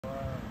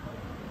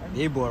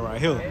This boy right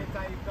here.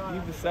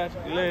 You Versace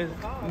glasses.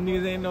 You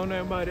niggas ain't know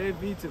nothing about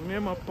that V2. Me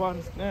and my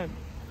partner standing.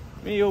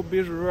 Me and your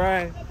bitch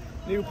ride.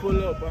 Nigga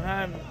pull up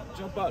behind me,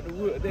 jump out the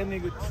wood. That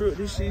nigga trip.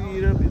 This shit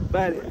eat up his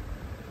body.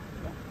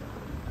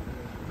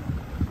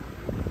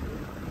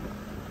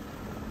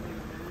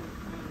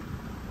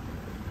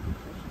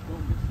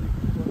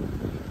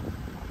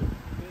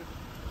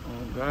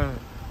 Oh God.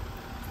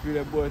 Free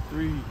that boy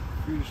 3.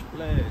 Free the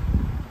splash.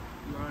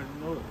 You already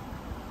know it.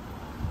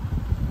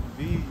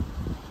 V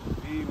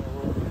gonna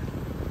roll in.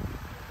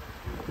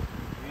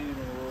 V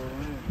gonna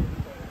roll in.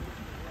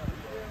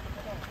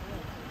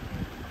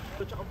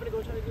 I'm finna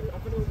go try to get it. I'm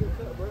finna go get it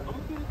cut, bro. I'm gonna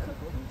get it cut.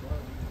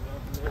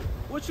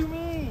 What you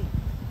mean?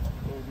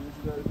 Bro, do what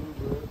you gotta do,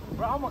 bro.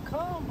 Bro, I'ma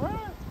come, bro. You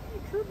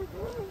ain't tripping,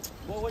 bro.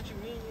 Boy, what you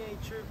mean you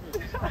ain't tripping?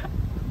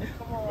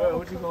 Come on, bro.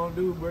 What you gonna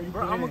do, bro?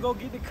 Bro, I'm gonna go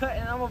get the cut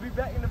and I'm gonna be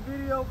back in the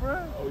video,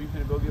 bro. Oh, you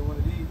finna go get one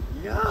of these?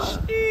 Yeah.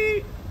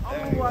 Shit. I'm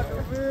gonna watch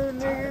a real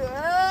nigga.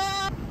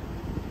 Ah.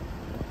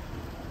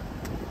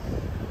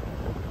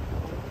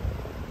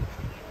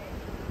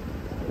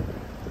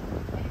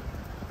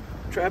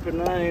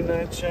 Trapping, I ain't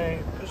nothing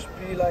changed. Push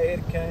speed like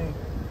Eddie Kane.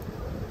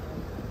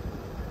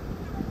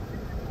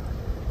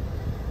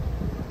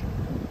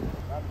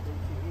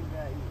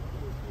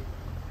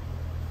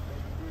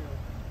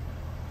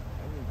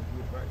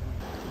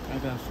 I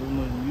got so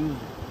much music.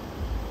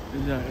 You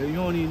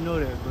don't even know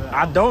that, bro.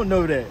 I don't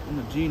know that. I'm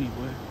a genie,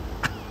 boy.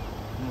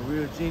 I'm a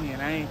real genie,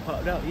 and I ain't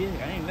popped out yet.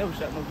 I ain't never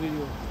shot no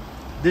video.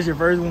 This your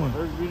first one?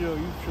 First video,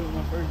 you shot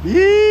my first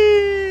video.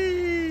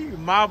 Yee,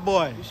 my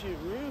boy. This shit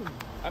real.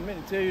 I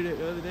meant to tell you that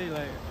the other day,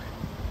 like,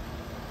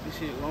 this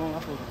shit long. I'm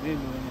supposed to be doing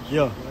this shit,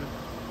 yeah. Bro.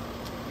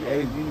 You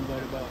ask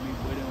anybody about me,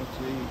 boy, they don't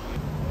tell you.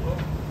 Hello?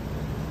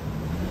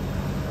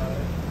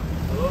 Alright.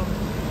 Hello?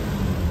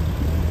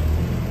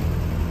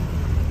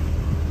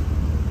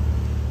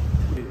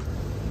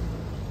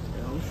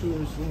 Yeah, I'm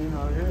shooting scene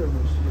out here,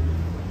 but shit.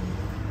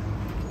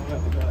 I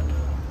got the guy.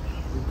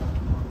 You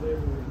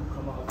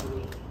come out to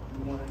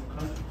you want in the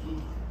country too?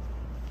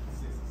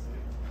 66.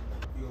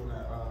 You on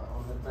that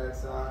back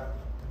side,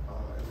 in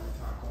that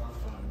top corner.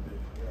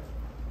 Yeah.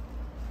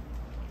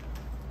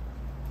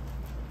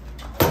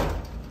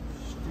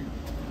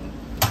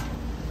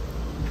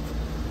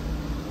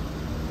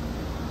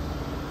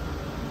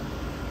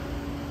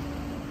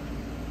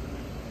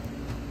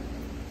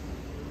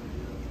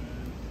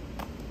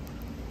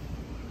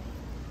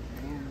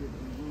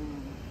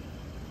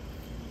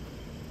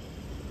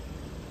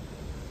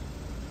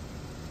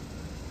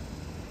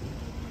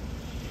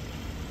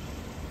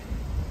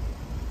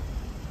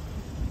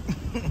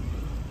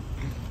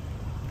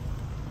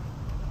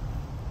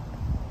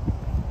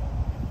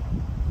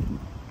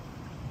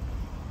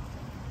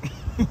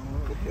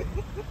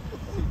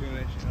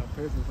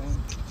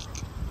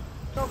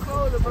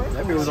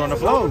 That bitch was on the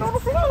floor.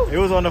 It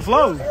was on the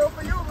floor. I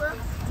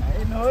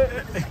ain't know it.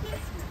 Hey,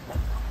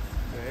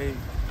 I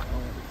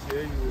want to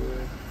tell you,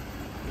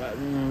 got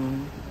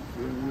room.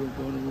 We're gonna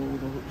go in the room. We're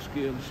gonna hook the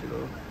scale and shit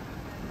up.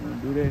 We're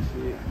gonna do that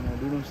shit. You know,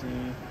 do what I'm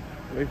saying.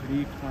 Wait for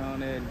these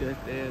clown ass, dust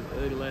ass,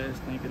 ugly ass,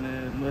 stinking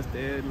ass,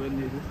 mustache little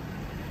niggas.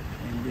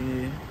 And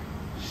then,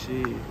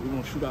 shit, we're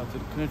gonna shoot out to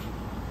the country.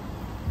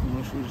 We're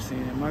gonna shoot a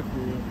scene in my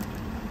crib.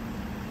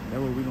 That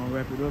way we're gonna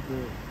wrap it up here.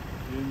 You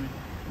feel me?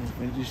 We're gonna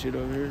finish this shit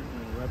over here.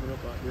 We're gonna wrap it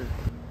up out here.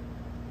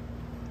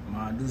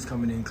 My dude's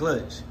coming in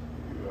clutch.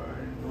 You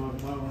already know I'm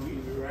not gonna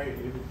get it right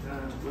every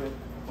time, but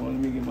only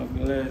me get my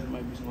glasses,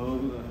 might be some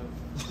hoes.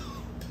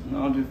 No,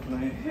 I'm just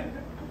playing.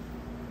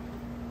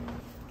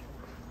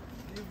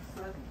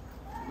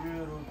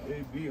 Real though,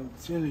 baby, I'm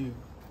telling you.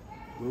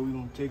 Bro, we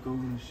gonna take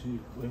over this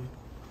shit, boy.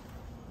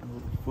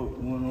 What the fuck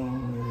going on,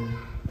 man?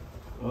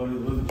 All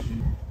this other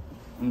shit.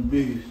 I'm the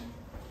biggest.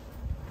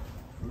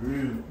 For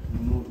real. You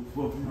know what the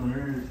fuck you done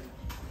heard.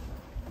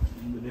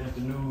 Good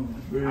afternoon.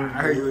 I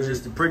heard you was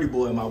just a pretty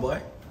boy, my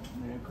boy.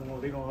 Man, come on,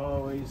 they gonna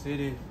always say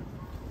that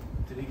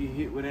till they get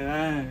hit with that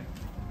iron.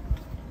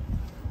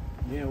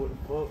 Yeah, what the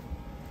fuck?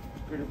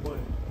 Pretty boy.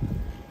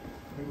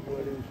 Pretty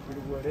boy this,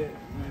 pretty boy that.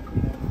 Man, come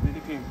on, man,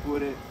 they can't pull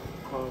that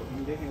car. I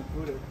mean, they can't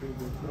pull that pretty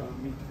boy without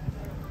me.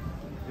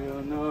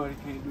 Hell no, they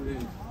can't do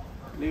that.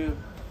 Live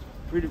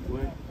pretty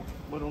boy,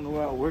 but don't know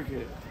where I work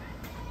at.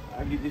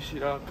 I get this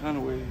shit all kind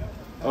of ways.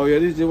 Oh yeah,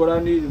 this is what I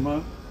needed,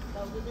 man.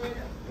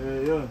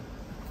 Yeah.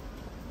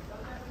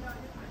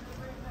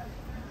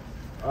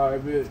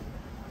 Alright, bet. You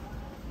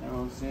know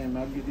what I'm saying,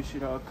 man? I get this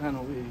shit all kind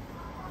of ways.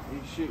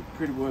 This shit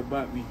pretty boy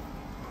about me.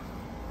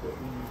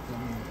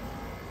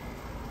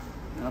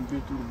 And I've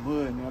been through the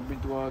mud, and I've been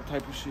through all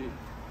type of shit.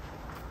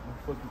 I'm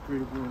fucking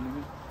pretty boy,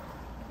 nigga.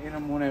 And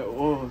I'm on that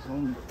oil, so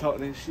I'm gonna talk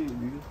that shit,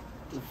 nigga.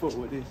 What the fuck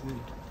with this,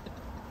 nigga?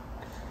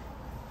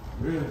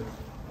 Really?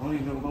 I don't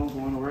even know if I'm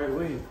going the right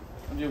way.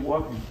 I'm just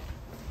walking.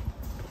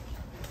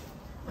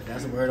 But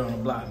that's a word on the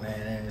block,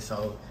 man. And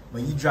so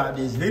when you drop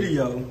this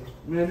video,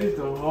 man, this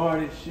the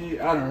hardest shit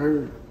I done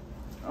heard.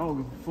 I don't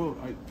give a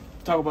fuck. Like,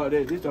 talk about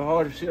that. This the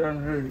hardest shit I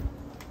done heard.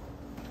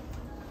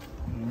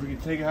 We can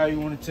take it how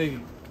you want to take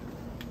it.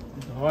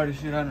 It's the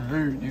hardest shit I done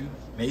heard, nigga.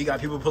 man, you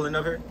got people pulling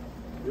up here?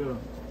 Yeah.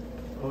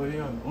 Oh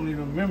yeah, only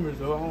the members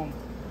though.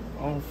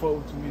 I don't fuck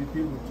with too many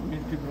people. Too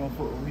many people don't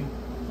fuck with me.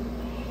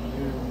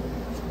 Yeah.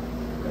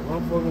 If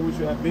I'm fucking with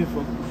you, I've been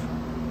fucking with you.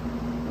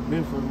 I've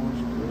been fucking with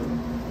you, girl.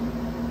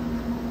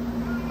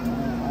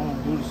 I don't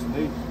do the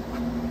snakes.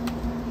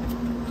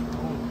 I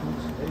don't do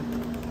the snakes.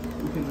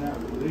 We cannot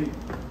relate.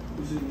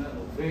 This is not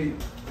no fake.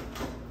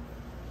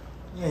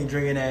 You ain't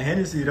drinking that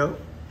Hennessy though.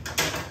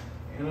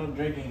 And I'm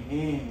drinking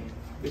hen.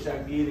 Bitch, I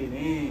get it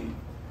in.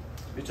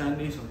 Bitch, I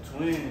need some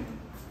twins.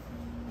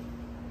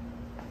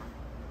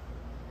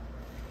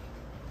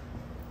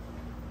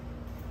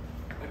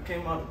 I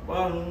came out the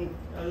bottom.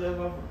 I left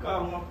my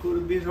forgot. I put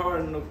a bitch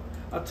hard enough.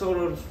 I told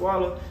her to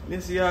swallow.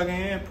 Balenciaga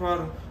and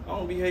Prada. I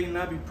don't be hating,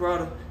 I be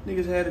prouder.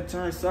 Niggas had to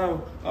turn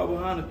sour. I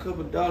behind a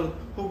couple dollars.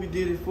 Hope he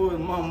did it for his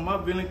mama. My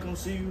villain come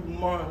see you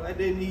tomorrow. Like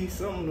they need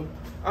something to.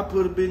 I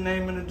put a big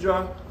name in the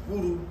jar.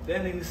 Voodoo.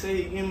 That nigga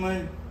say he get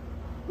money.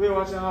 We're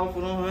watching out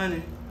for them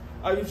honey.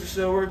 I used to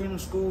sell work in the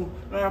school.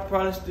 Now I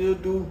probably still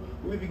do.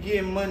 We be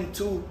getting money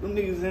too. Them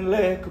niggas in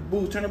lab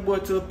caboose. Turn the boy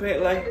to a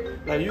pet like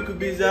you could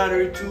be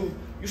Zoddery too.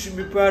 You should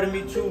be proud of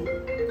me too.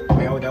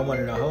 Man, that one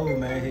of the hoes,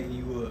 man, hitting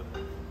you up.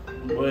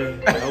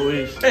 Boy, I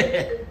wish.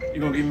 You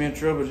gonna get me in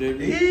trouble,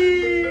 JB.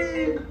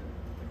 You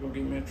gonna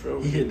get me in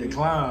trouble. He hit the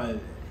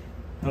climb.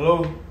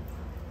 Hello?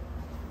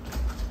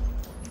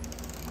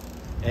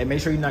 Hey, make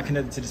sure you're not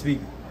connected to the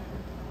speaker.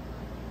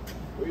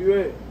 Where you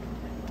at?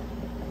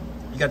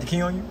 You got the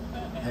key on you?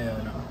 Hell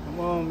no. Come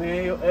on,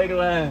 man. Your egg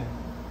line.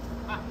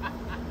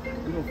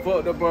 You done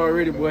fucked up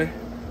already, boy.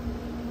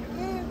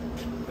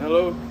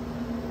 Hello?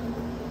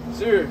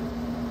 Sir?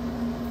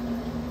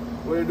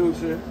 What do you do,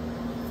 sir?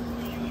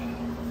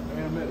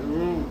 Man, I'm at the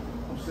room.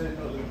 I'm setting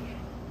up there.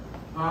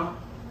 Huh?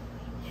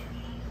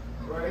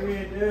 Right here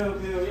in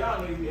Delville.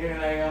 Y'all need to be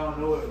acting like y'all don't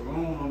know what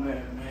room I'm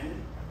at, man.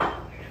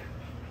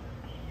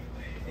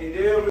 In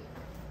Delville.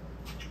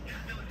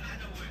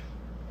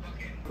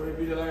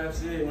 Be like I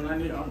said, when I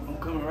need, I'm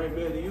coming right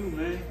back to you,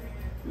 man.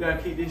 You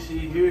gotta keep this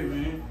shit here,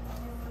 man.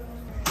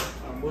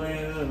 I'm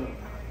going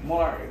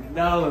Mark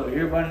Dollar.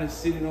 Everybody in the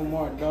city know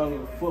Mark Dollar.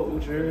 Fuck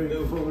what you heard.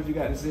 Fuck what you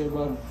got to say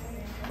about him.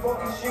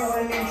 Fucking shit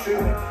when you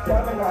tripping.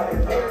 Dropping out the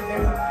dirt,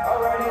 nigga.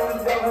 Already on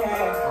the double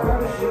hand.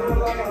 Grabbing shit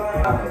like a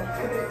line.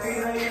 Put the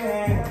feet on your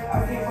hand. I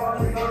see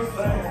falling so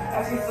sun.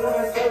 I see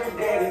someone serving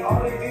daddy. All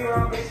they be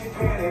around bitch you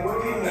panic. What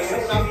you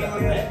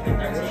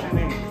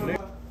mean?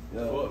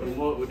 Fuck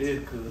them up with this,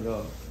 cuz.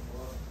 Yo.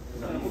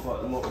 You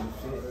fucked them up with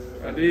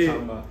shit. I did.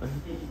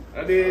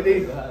 I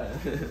did.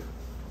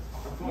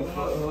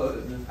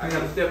 I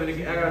gotta step in the,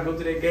 I gotta go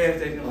to that gas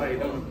station like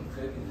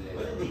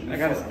I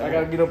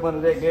gotta get up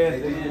under that gas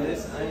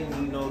station. I ain't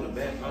even know the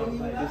back. I was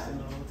like this in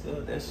the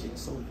hotel. That shit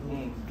so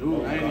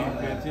dude, I ain't even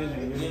pay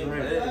attention.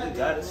 Yeah, you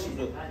gotta see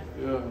the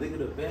look at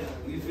the back.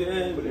 You feel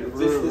me?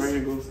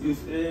 You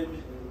feel me?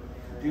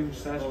 You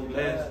such a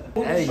blast.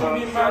 Hey, you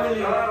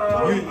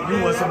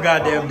want some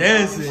goddamn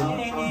dancing?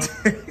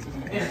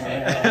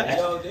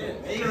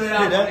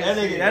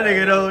 That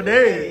nigga don't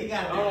dance.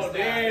 Oh,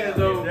 dance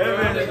though, bro.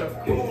 That's a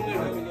cool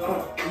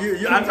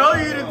nigga. I told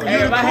you to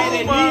hey, if I had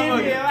that if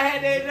I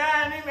had that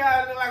nine, nigga, I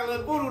would look like a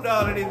little voodoo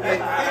doll in this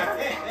bitch.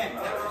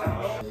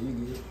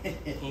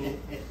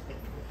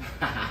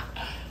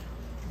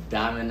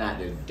 Diamond out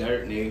the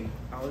dirt, nigga.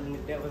 I was in the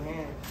devil's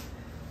hand.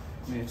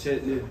 Man,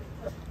 check this.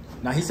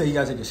 Now he said you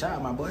gotta take a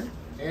shot, my boy.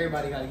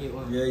 Everybody gotta get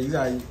one. Yeah, you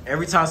got.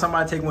 Every time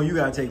somebody take one, you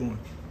gotta take one.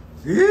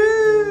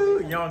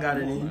 You don't got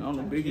it in you. I'm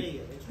the biggest.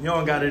 You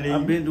don't got it in you.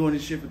 I've been doing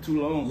this shit for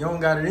too long. You don't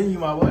got it in you,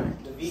 my boy.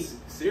 The V.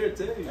 Serious,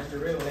 tell you. That's the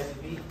real. That's the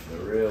V. The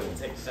real.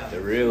 Take a shot.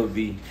 The real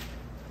V.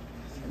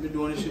 I've been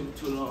doing this shit for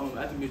too long.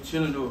 I can be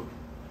chilling though.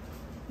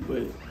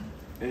 But,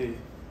 hey.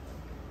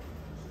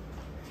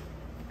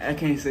 I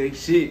can't say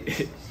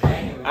shit.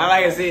 I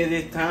like I said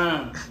this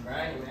time.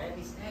 Right, man.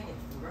 Be stacking.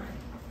 Right.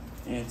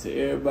 And to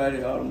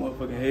everybody, all the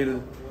motherfucking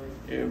haters,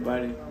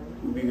 everybody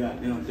who be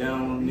got them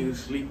down on them niggas,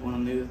 sleep on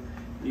them niggas,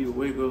 need to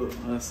wake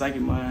up,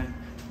 psychic mind,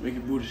 make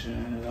your booty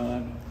shine. That's all I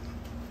know.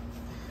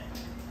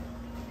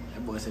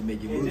 That boy said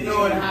make your booty. You know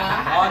what?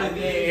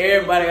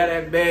 Everybody got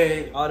that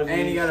bag. All the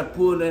and you gotta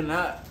pull that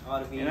out.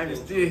 And I can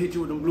still hit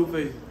you with them blue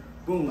faces.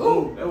 Boom,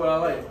 boom. That's what I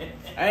like.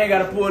 I ain't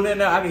gotta pull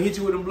nothing out. I can hit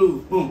you with them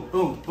blues. Boom,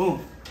 boom,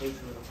 boom.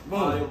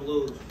 All them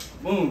blues.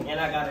 Boom. And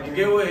I got it. And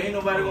get what? Ain't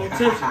nobody gonna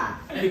touch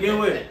you. And get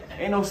what?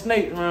 Ain't no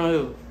snakes around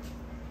here.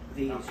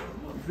 These. You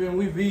feel me?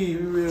 We V.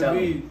 We real Tell V.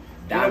 me. Ain't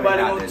Diamond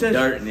nobody out gonna the touch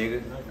dirt, you.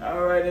 nigga.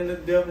 All right, in the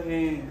devil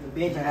hand.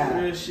 The bench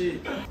Real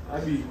shit. I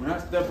be, when I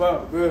step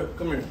out, bro,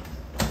 come here.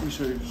 Let me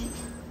show you this shit.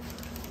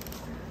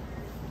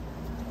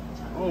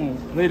 I don't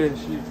play that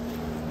shit.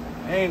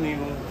 I ain't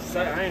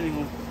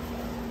even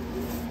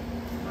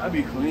I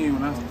be clean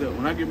when I step.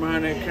 When I get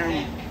behind that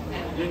camera,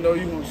 you know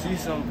you gonna see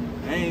something.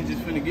 I ain't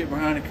just finna get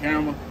behind the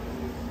camera.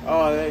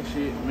 All that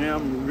shit, man,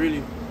 I'm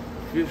really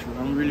official.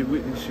 I'm really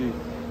with this shit.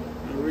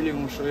 I'm really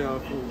gonna show y'all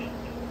food.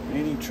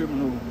 Ain't even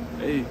tripping over.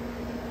 Hey,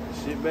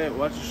 sit back,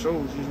 watch the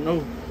shows. Just know,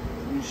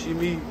 when you see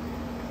me,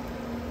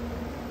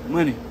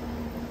 money.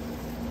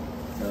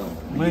 So,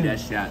 Money. that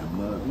shot the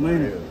mug.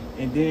 Money.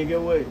 And then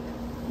get what?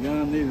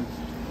 Young niggas.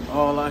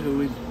 All out here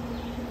with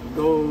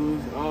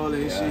golds, all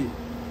that shit.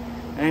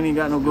 I ain't even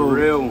got no The gold.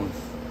 real ones.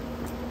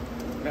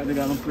 They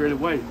got them pretty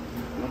white.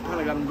 I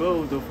probably got them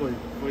golds though for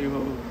you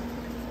hoes.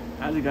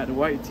 I just got the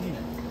white tee. You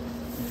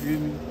feel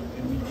me?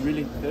 And we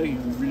really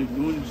thugging, we really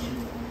doing this shit.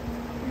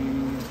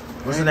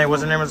 What's the name?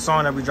 What's the name of the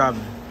song that we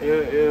dropping?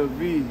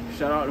 LLV.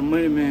 Shout out to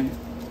Money Man.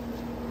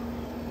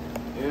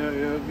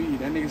 LLV.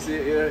 That nigga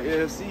said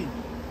LLC.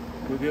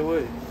 But get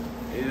what?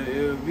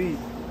 LLV.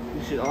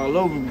 This shit all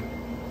over me.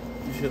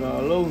 This shit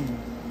all over me.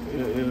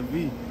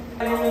 LLV.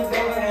 I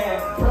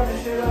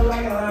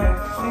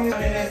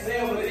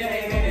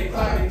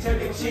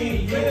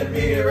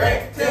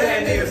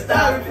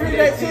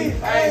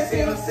ain't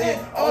seen him since,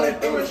 only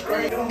through a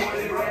screen. I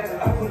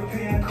put a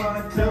pin in the car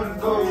until it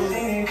goes. I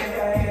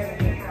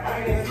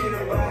can't see the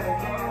body.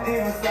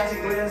 Then Versace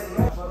glasses. I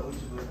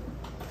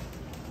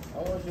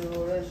want you to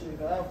know that shit,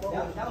 cause I'll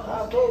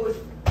fuck with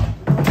you.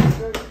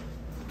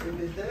 If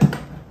it's there,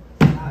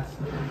 I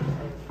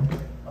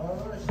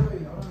want to show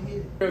you, I want to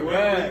hit it.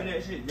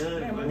 That shit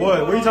done.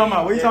 What you talking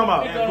about? What you talking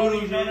about? That booty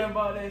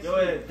shit.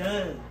 Your ass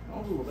done.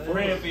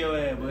 Friend for your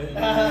ass, boy. Shoot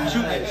that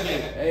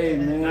shit. Hey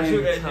man, I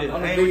shoot that shit. I'm I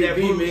the ain't with biggest that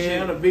V, voodoo man.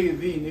 shit. I'm the biggest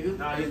V, nigga.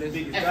 Nah, he's the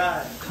biggest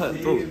guy.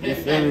 Cutthroat, you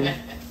feel me?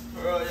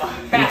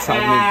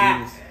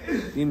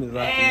 Demons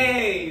like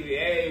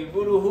Hey,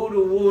 voodoo,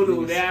 hoodoo,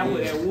 voodoo. Down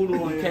with that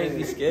voodoo on you can't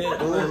be scared.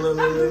 We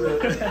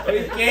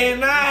can't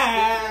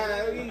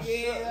lie. We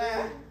can't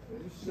lie.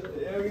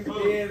 Yeah, we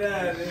can't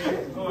lie, man.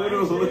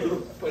 Voodoo, hoodoo.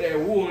 Put that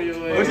woo on your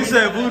ass. What you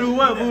said? Voodoo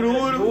what? Voodoo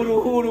voodoo? Voodoo,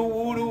 hoodoo,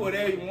 voodoo,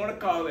 whatever you want to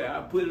call it. I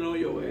put it on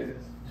your ass.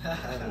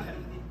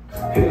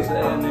 Hit it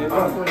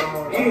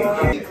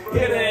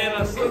and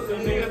a sister,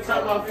 nigga,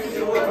 talk about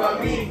future, what about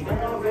me?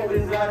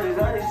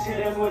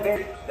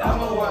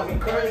 I'ma walk me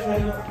curse,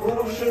 nigga.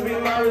 Voodoo should be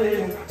my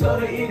religion.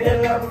 Told her eat that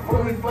love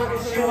before we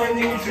fucking she wouldn't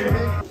need you.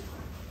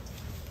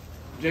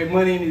 J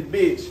Money in this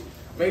bitch.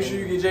 Make sure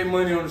you get J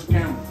Money on this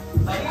camera.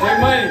 J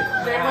Money,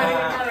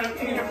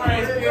 in the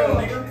front still,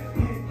 nigga.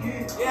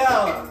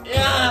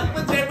 Yeah,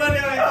 put that money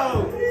on that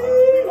hoe.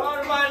 All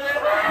the money,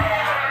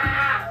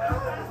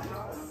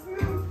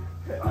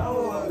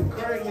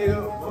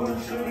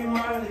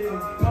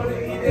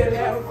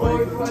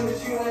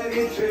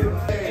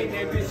 Ain't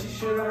that bitch, she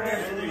should've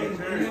wrestled me.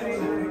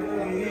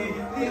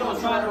 He don't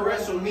try to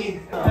wrestle me.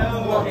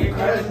 I'm walking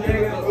crash,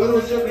 nigga.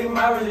 Voodoo should be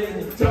my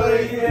religion. Told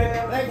her,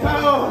 yeah, let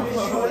go. She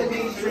wouldn't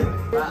need you.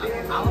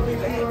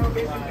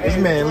 This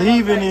man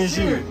leaving and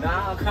shit.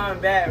 Nah, I'm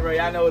coming back, bro.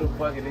 Y'all know what the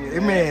fuck it is.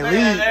 This man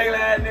leaving.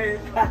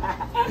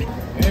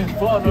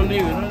 Fuck no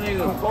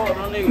nigga, fuck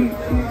no nigga.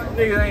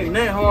 Niggas ain't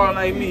nothing hard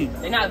like me.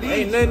 Ain't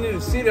nothing in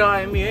the city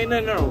like me. Ain't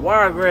nothing on the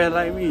wiregrass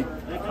like me.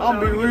 I'm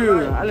be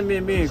real. I done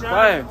been being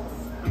quiet.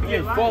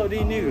 Man, fuck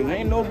these niggas.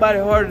 Ain't nobody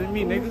harder than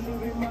me, nigga.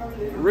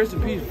 Rest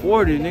in peace,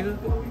 40, nigga.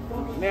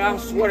 Man, I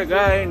swear to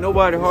God, ain't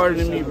nobody harder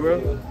than me,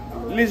 bro.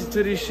 Listen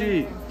to this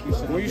shit.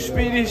 When you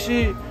speak this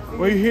shit,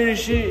 when you hear this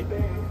shit,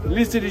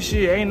 listen to this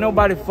shit. Ain't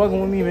nobody fucking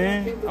with me,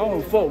 man. I don't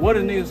give a fuck what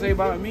a nigga say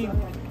about me.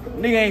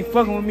 Nigga ain't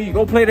fucking with me.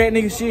 Go play that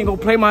nigga shit and go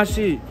play my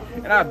shit.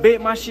 And I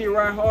bet my shit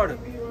right harder.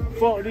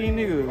 Fuck these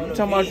niggas. You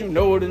talking about you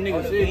know what the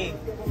nigga said.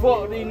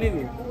 Fuck these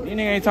niggas. These niggas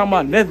ain't talking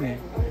about nothing.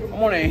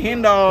 I'm on that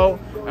hen dog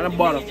and I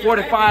bought a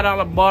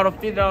 $45 bottle,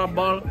 $50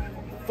 bottle.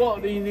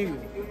 Fuck these niggas.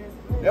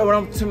 That's what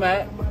I'm talking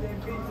about.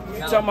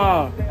 You talking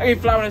about, I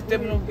ain't fly when I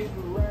step in them.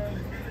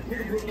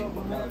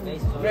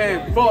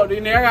 Man, fuck these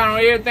niggas. I got on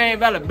everything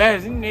about the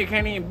best. These niggas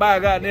can't even buy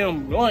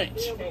goddamn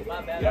lunch.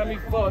 Got me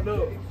fucked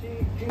up.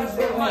 My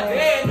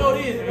dad know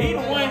this. He the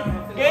one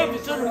gave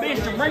it to the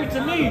bitch to bring it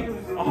to me.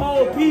 A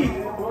whole piece.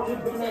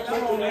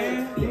 Come on,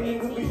 man.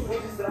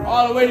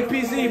 All the way to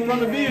PC from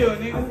the bill,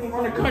 nigga.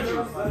 From the country.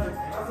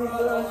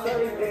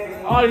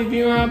 All these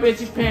people around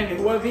bitches panic.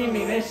 What he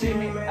mean? That shit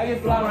mean. I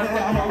get fly when I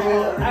step on my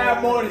road. I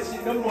have more than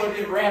shit. Them boys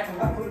just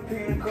rapping. I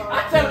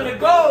tell her to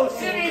go.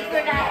 She didn't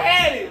think I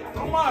had it.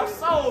 On my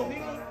soul,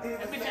 nigga.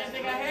 That bitch didn't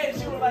think I had it.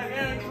 She was like,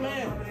 Aaron, come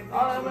in.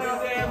 All that man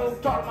out there, go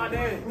talk to my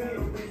daddy. Hey,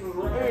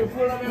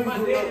 pull up in my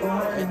daddy's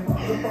house.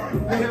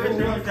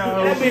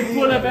 That bitch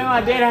pull up in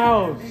my daddy's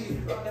house.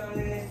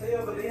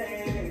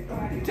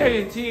 Tell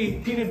your T,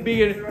 he the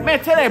bigger. Man,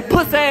 tell that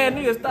pussy ass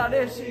nigga stop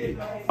that shit.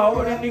 Oh,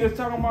 what these niggas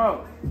talking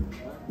about?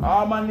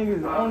 All my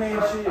niggas on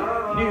that shit.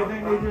 Niggas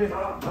think they just.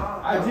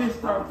 I just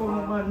started fucking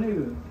with my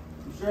niggas. You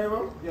straight,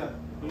 bro? Yeah.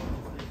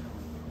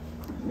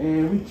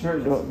 Man, we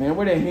turned up, man.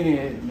 Where that Henny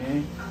at,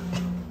 man?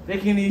 They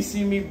can't even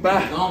see me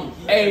by.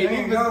 Hey,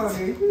 niggas.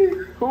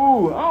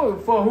 Who? I don't give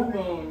a fuck who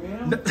gone, man.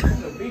 I'm the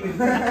biggest.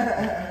 I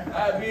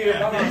be here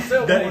by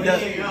myself.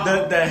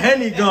 The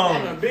Henny I'm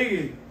gone. the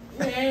biggest.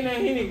 Man, ain't that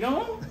Henny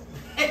gone?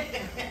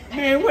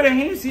 Man, where the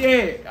Hennessy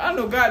at? I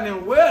know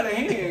goddamn well the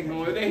Henny ain't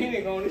going. If that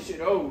Henny gone, this shit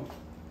over.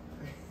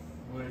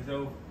 What is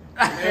over?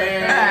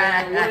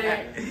 Man, where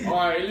that?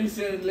 Alright, at least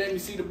let me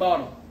see the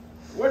bottom.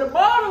 Where the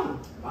bottom?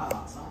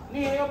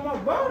 Nigga, got my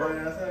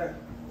bottom.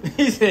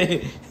 He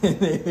said,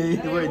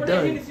 Man, we're where that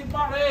done. Hennessy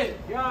bottle at?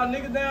 Y'all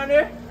niggas down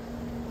there?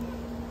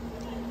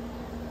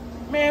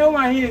 Man, where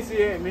my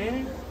Hennessy at,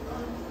 man?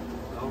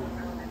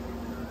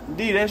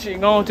 D, that shit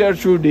gon' tell the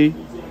truth, D.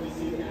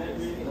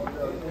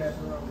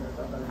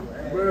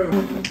 Bro.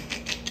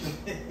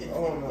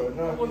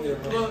 What the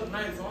fuck,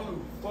 nice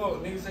on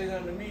fuck, nigga say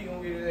something to me,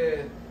 gon' get his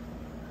ass.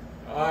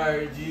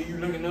 Alright, G, you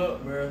looking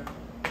up, bro.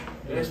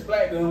 That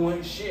splat gun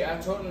wasn't shit. I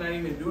told him not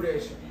even do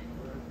that shit.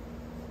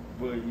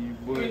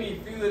 Couldn't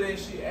even feel that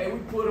shit. Hey, we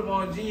put him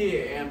on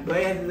G and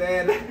blasted his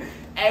ass.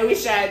 Hey, we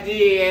shot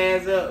G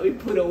ass up. We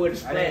put him with a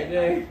splat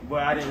gun. Boy,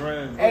 I didn't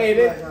run. Hey,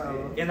 that.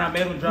 And I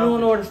made him drop You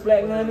don't know it. what a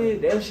splat gun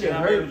is? That shit And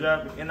I made him hurt.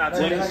 drop it. And I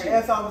took Like it.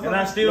 ass off And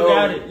I still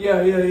got it. Yeah.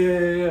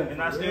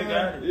 And I still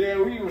got it.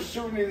 Yeah, we was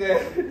shooting his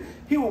ass.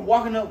 He was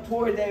walking up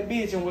toward that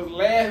bitch and was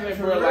laughing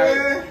for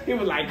like. He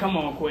was like, "Come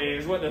on,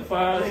 Quiz, what the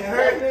fuck?" It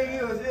hurt, nigga.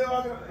 He was still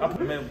walking. I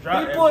made him drop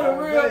He that. put a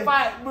bro. real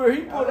fight, bro.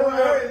 He put a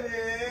real.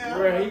 Yeah.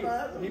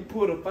 Bro, he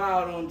put a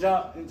foul on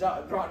Jock and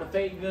Jock dropped the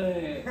fake gun.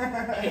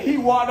 And he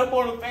walked up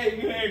on the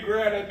fake gun and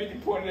grabbed that bitch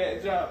and pointed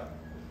at Jock.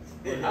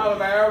 I was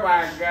like, oh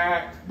my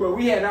God. But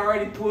we had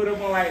already put him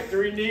on like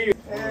 3 niggas.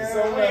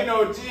 So we ain't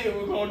no shit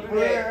we gonna do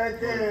that.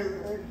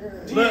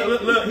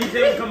 Look, he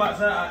didn't come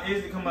outside. I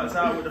instantly come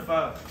outside with the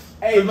file.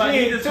 Hey, Like,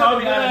 he G just took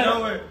told the me out of gun.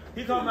 nowhere.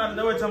 He come out of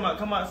nowhere talking about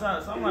come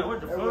outside. So I'm like,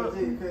 what the fuck?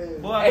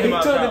 Boy, I Hey, he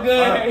came took the outside.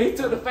 gun. He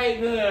took the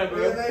fake gun,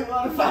 bro.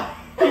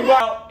 He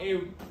walked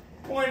and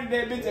pointed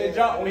that bitch at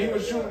Jock when he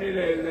was shooting it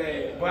at his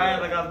ass. Boy, I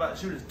act like I was about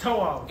to shoot his toe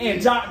off.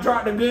 And Jock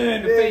dropped the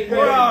gun, the fake Boy,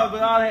 gun.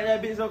 but I had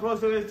that bitch so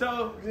close to his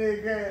toe. He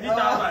thought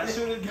I was about to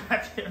shoot his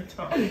goddamn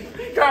toe. He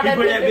dropped He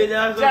put that bitch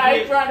down so Jock, he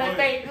quick. dropped that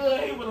fake gun.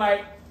 He was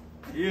like,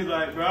 He was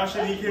like, bro, I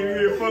shouldn't even came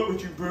here to fuck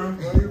with you, bro.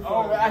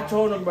 oh, I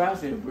told him, bro. I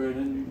said, bro,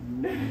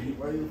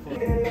 Where you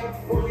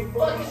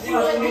from?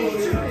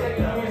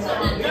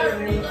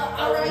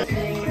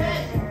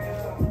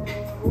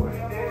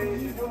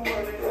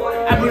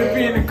 I would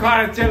be in the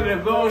car and tell her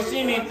to go. She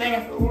ain't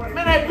thinking,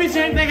 man, that bitch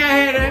ain't think I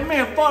had that.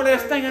 Man, fuck that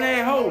stinking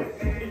ass hoe.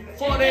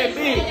 Fuck that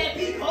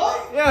bitch.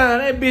 Yeah,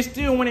 that bitch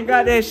still went and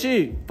got that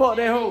shit. Fuck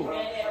that hoe.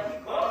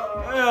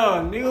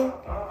 Yeah, nigga.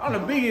 I'm the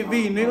biggest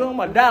V, nigga. I'm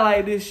gonna die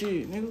like this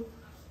shit, nigga.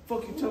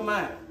 Fuck you talking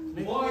about,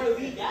 nigga.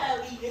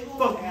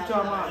 Fuck you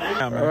talking about,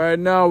 nigga. Right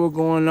now, what's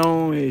going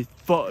on is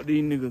fuck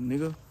these niggas,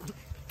 nigga.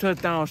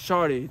 Touchdown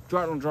shorty.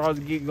 Drop them draws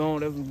and get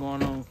going. That's what's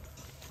going on.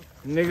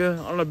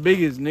 Nigga, I'm the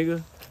biggest,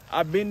 nigga.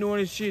 I've been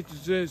doing this shit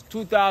since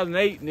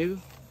 2008, nigga.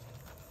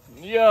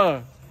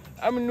 Yeah,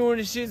 I've been doing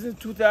this shit since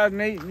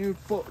 2008, nigga.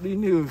 Fuck these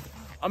niggas.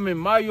 I'm in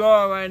my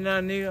yard right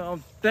now, nigga.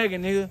 I'm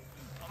thinking, nigga.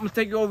 I'm gonna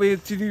take you over here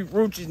to these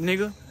roaches,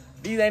 nigga.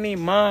 These ain't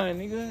even mine,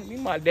 nigga. These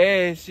my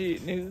dad's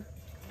shit, nigga.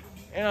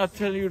 And I'll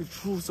tell you the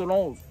truth, so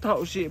don't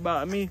talk shit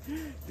about me.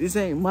 This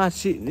ain't my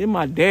shit. This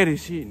my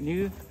daddy's shit,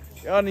 nigga.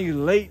 Y'all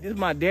niggas late. This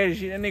my daddy's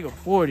shit. That nigga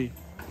 40.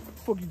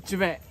 Fuck you,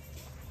 Javant.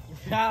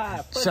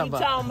 Fuck you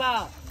talking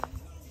about?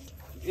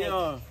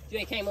 Yeah. You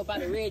ain't came up out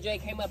the red, you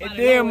ain't came up out And of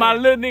then my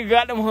nowhere. little nigga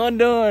got them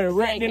Honduras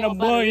wrapped in a came up out of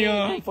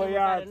bunion there, for came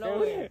y'all. up out of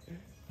nowhere.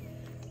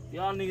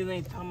 Y'all niggas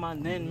ain't talking about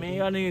nothing, man.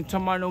 Y'all niggas ain't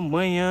talking about no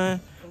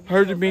bunion.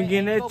 Heard you been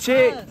getting that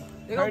check.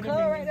 They gon' come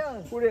right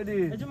there. Who that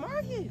is? It's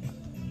Jamarcus.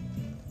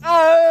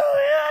 Oh,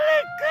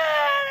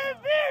 yeah,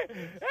 they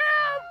good, bitch.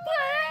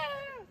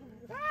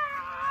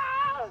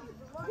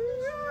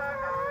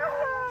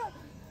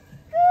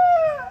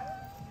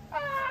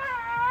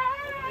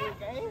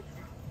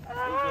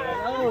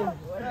 Oh,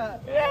 what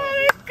up?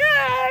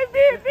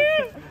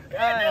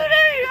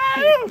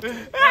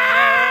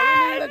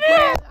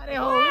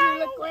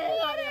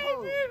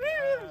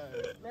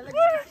 Man, look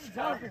at this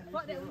jumping.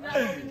 Fuck that, we not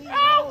gonna be needing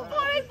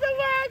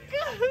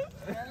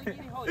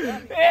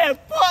Yeah,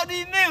 fuck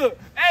these niggas.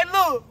 Hey,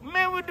 look,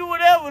 man, we do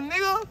whatever,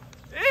 nigga.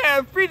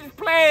 Yeah, free this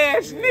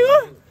splash,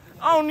 nigga.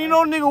 I don't need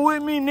no nigga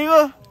with me,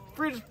 nigga.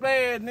 Free the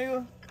splash,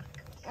 nigga.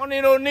 I don't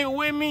need no nigga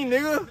with me,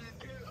 nigga.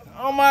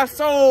 On my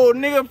soul,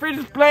 nigga. Free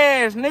the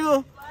splash,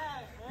 nigga.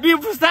 These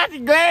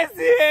Versace glasses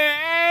here,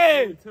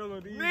 hey.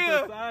 Nigga, these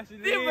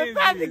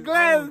Versace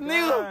glasses,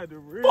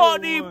 nigga.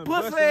 Fuck these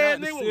pussy ass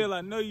niggas.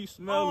 I know you I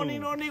smell don't need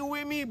no nigga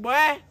with me, boy.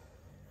 I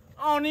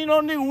don't need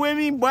no nigga with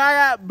me, boy. I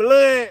got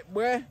blood,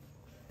 boy.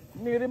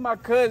 Nigga, this my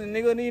cousin,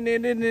 nigga.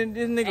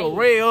 This nigga Hey.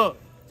 Ray up.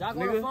 Jock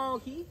on the Nigga. phone,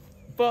 Key.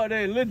 Fuck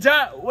that. Lil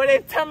Jock, what they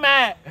talking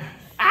about?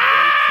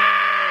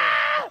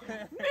 Ah!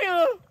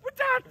 Nigga, what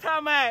y'all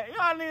talking about?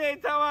 Y'all niggas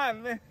ain't talking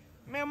about, man.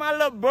 Man, my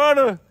little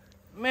brother.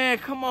 Man,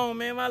 come on,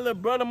 man. My little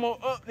brother more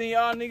up than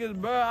y'all niggas,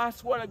 bro. I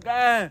swear to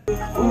God.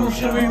 Who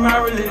should be my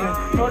religion?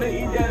 Told her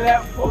eat that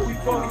lap before we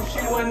fuck. She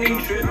wasn't even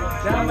tripping.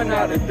 Diamond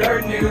out the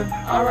dirt, nigga.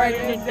 Alright,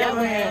 in the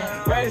devil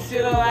hand. Right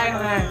shit up like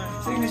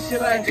line. Sing this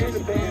shit like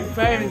Tristan, baby.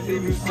 Famous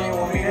if you sing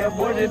with me. That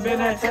boy just been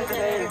that touch of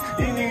that.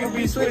 These niggas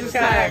be switching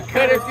sides.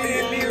 Cut it, feet,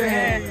 and leave a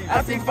hand.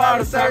 I see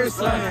father service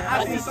son.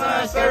 I see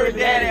son service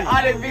daddy.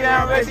 All this beat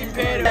out, she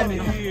petty.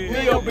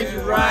 Me, your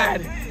bitches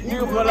riding.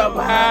 Nigga pull up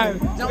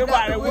behind me.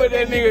 Nobody with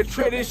that nigga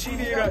trick this shit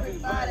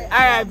nigga.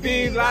 I got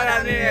beans right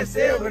out there that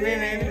silver in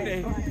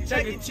there.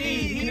 Chuck E.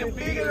 Cheese, he the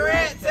biggest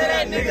rat. Tell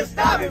that nigga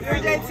stop it. Free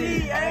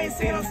JT, I ain't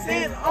seen him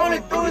since. Only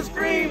through the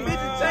screen.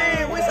 Bitches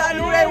chain. Wish I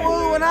knew they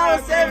would when I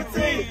was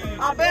 17.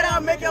 I bet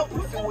I'll make your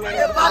pussy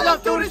wet if I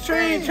jump through the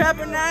tree.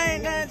 Trapping, I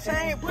ain't nothing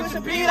changed.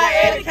 Pushing P like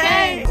Eddie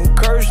Kane. I'm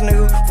cursed,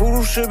 nigga.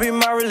 Voodoo should be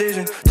my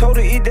religion. Told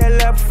her eat that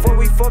lap before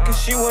we fucking,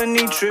 she wasn't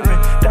even tripping.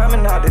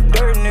 Diamond out the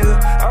dirt,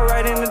 nigga. I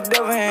ride in the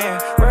devil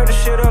hand. Wrap the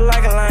shit up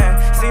like a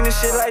lion. Seen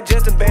this shit like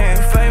just a band.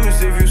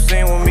 Famous if you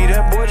seen with me.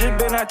 That boy just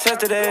been out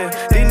tested ass.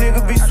 These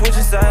niggas be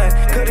switching sides.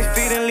 Cut his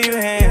feet and leave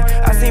a hand.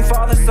 I seen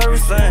father serve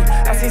his son.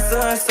 I seen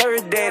son serve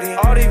his daddy.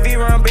 All these V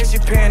round bitch, you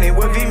panic.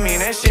 What V mean?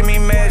 That shit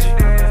mean magic.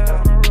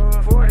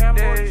 40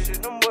 days.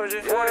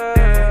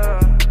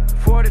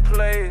 40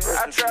 plays.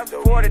 I trapped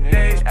 40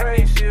 days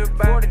straight.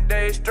 40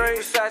 days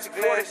straight. 40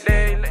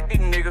 days. Let these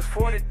niggas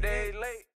 40 days late.